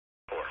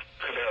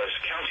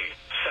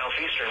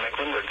southeastern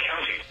Mecklenburg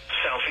County,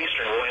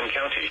 southeastern Rowan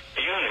County,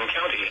 Union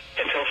County,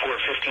 until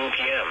 4:15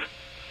 p.m.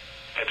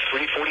 At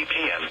 3:40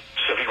 p.m.,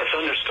 severe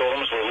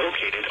thunderstorms were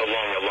located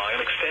along a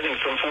line extending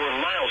from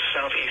 4 miles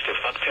southeast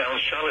of uptown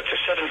Charlotte to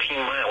 17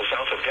 miles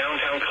south of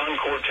downtown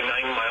Concord to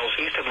 9 miles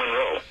east of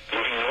Monroe,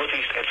 moving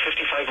northeast at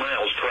 55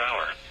 miles per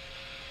hour.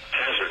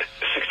 Hazard,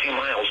 60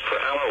 miles per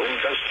hour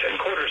wind gusts and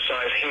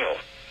quarter-size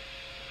hail.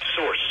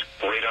 Source,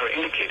 radar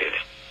indicated.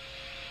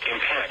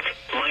 Impact,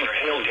 minor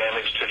hail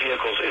damage to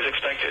vehicles is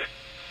expected.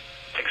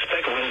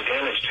 Expect wind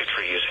damage to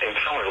trees and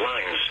power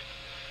lines.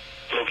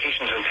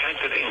 Locations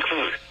impacted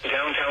include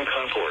downtown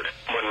Concord,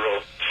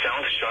 Monroe,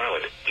 South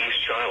Charlotte, East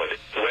Charlotte,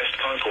 West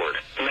Concord,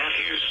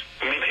 Matthews,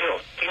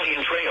 Mid-Hill, Indian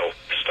Trail,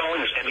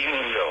 Stallings, and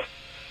Unionville.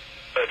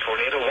 A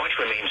tornado watch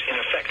remains in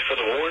effect for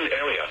the warned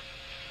area.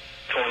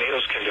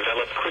 Tornadoes can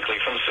develop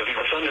quickly from severe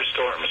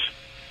thunderstorms.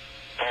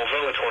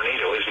 Although a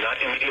tornado is not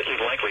immediately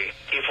likely,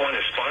 if one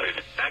is spotted,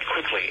 act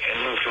quickly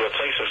and move to a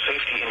place of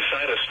safety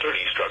inside a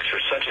sturdy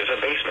structure such as a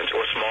basement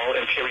or small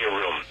interior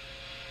room.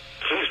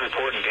 Please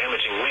report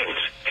damaging winds,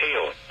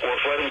 hail, or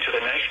flooding to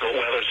the National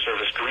Weather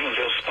Service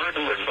Greenville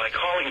Spartanburg by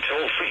calling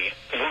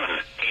toll-free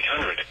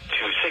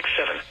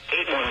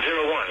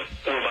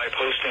 1-800-267-8101 or by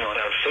posting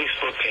on our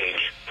Facebook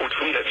page or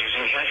tweet us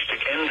using hashtag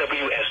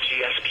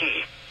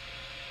NWSGSP.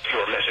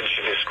 Your message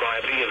should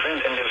describe the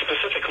event and the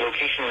specific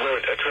location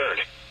where it occurred.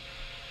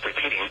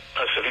 Repeating,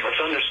 a severe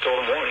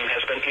thunderstorm warning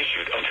has been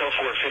issued until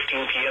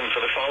 4:15 p.m. for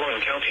the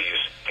following counties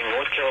in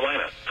North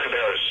Carolina: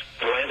 Cabarrus,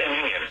 Rowan, and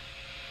Union.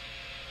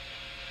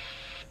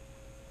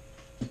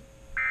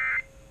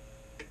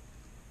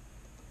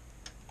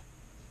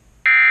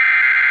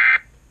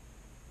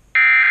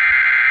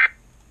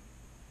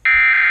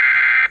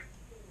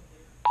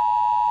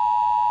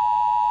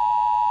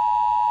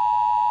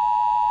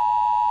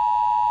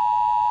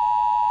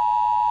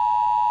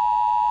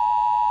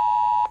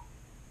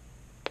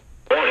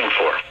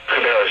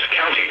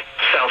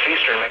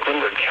 Southeastern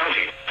Mecklenburg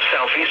County,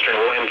 southeastern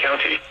Rowan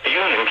County,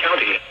 Union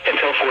County,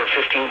 until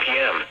 4:15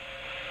 p.m.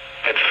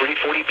 At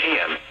 3:40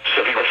 p.m.,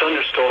 severe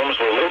thunderstorms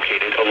were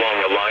located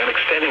along a line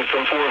extending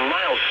from 4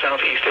 miles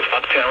southeast of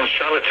uptown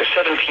Charlotte to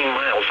 17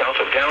 miles south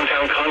of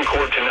downtown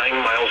Concord to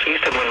 9 miles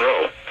east of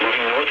Monroe,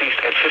 moving northeast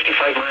at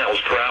 55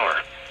 miles per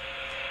hour.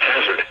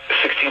 Hazard,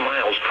 60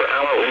 miles per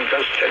hour wind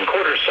gusts and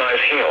quarter-size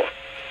hail.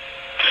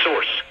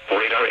 Source,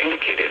 radar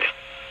indicated.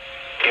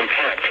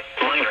 Impact,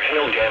 minor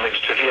hail damage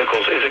to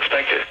vehicles is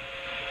expected.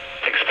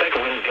 Expect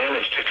wind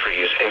damage to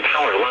trees and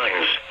power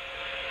lines.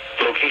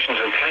 Locations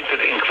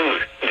impacted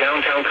include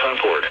downtown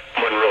Concord,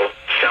 Monroe,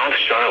 South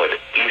Charlotte,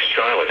 East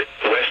Charlotte,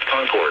 West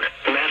Concord,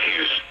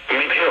 Matthews,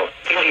 Mid-Hill,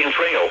 Indian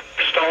Trail,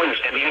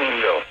 Stallings, and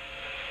Unionville.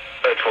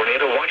 A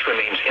tornado watch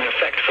remains in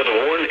effect for the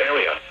warned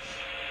area.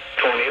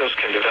 Tornadoes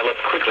can develop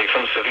quickly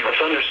from severe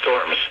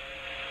thunderstorms.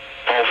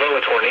 Although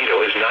a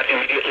tornado is not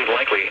immediately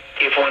likely,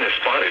 if one is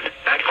spotted,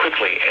 act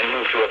quickly and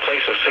move to a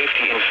place of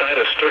safety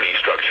inside a sturdy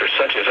structure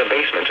such as a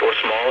basement or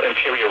small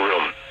interior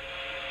room.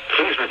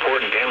 Please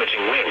report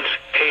damaging winds,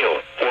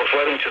 hail, or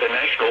flooding to the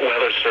National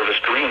Weather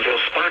Service Greenville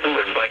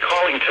Spartanburg by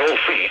calling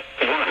toll-free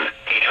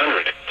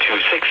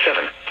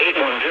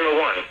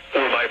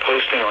 1-800-267-8101 or by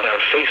posting on our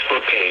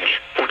Facebook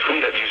page or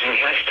tweet us using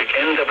hashtag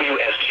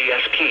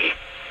NWSGSP.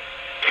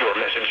 Your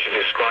message should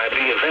describe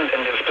the event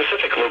and the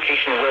specific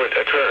location where it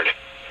occurred.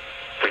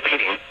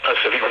 Repeating, a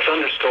severe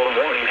thunderstorm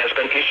warning has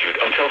been issued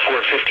until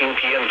 4:15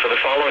 p.m. for the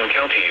following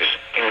counties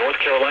in North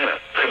Carolina: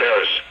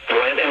 Cabarrus,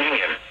 Rowan, and Union.